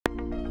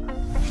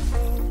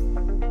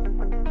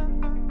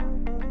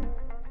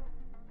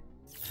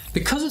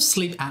Because of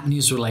sleep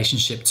apnea's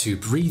relationship to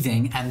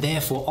breathing and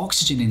therefore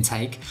oxygen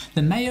intake,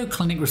 the Mayo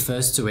Clinic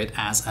refers to it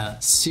as a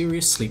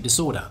serious sleep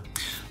disorder.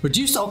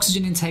 Reduced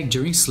oxygen intake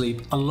during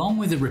sleep, along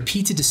with the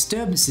repeated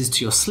disturbances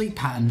to your sleep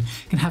pattern,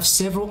 can have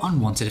several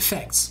unwanted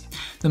effects.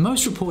 The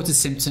most reported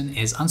symptom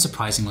is,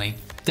 unsurprisingly,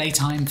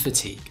 daytime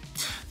fatigue.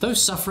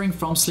 Those suffering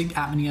from sleep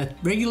apnea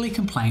regularly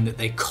complain that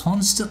they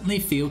constantly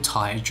feel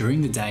tired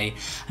during the day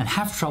and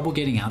have trouble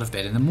getting out of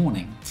bed in the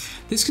morning.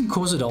 This can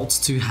cause adults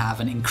to have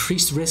an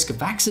increased risk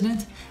of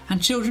accident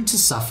and children to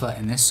suffer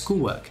in their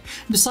schoolwork.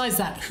 And besides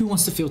that, who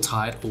wants to feel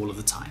tired all of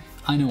the time?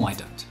 I know I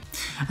don't.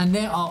 And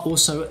there are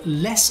also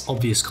less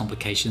obvious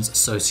complications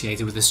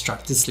associated with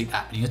obstructive sleep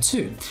apnea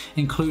too,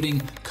 including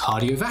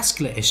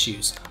cardiovascular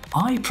issues,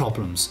 eye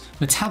problems,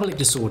 metabolic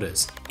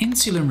disorders,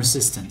 insulin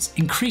resistance,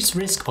 increased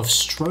risk of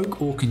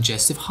stroke or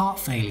congestive heart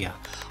failure,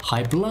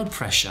 high blood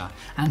pressure,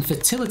 and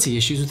fertility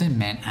issues within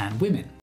men and women.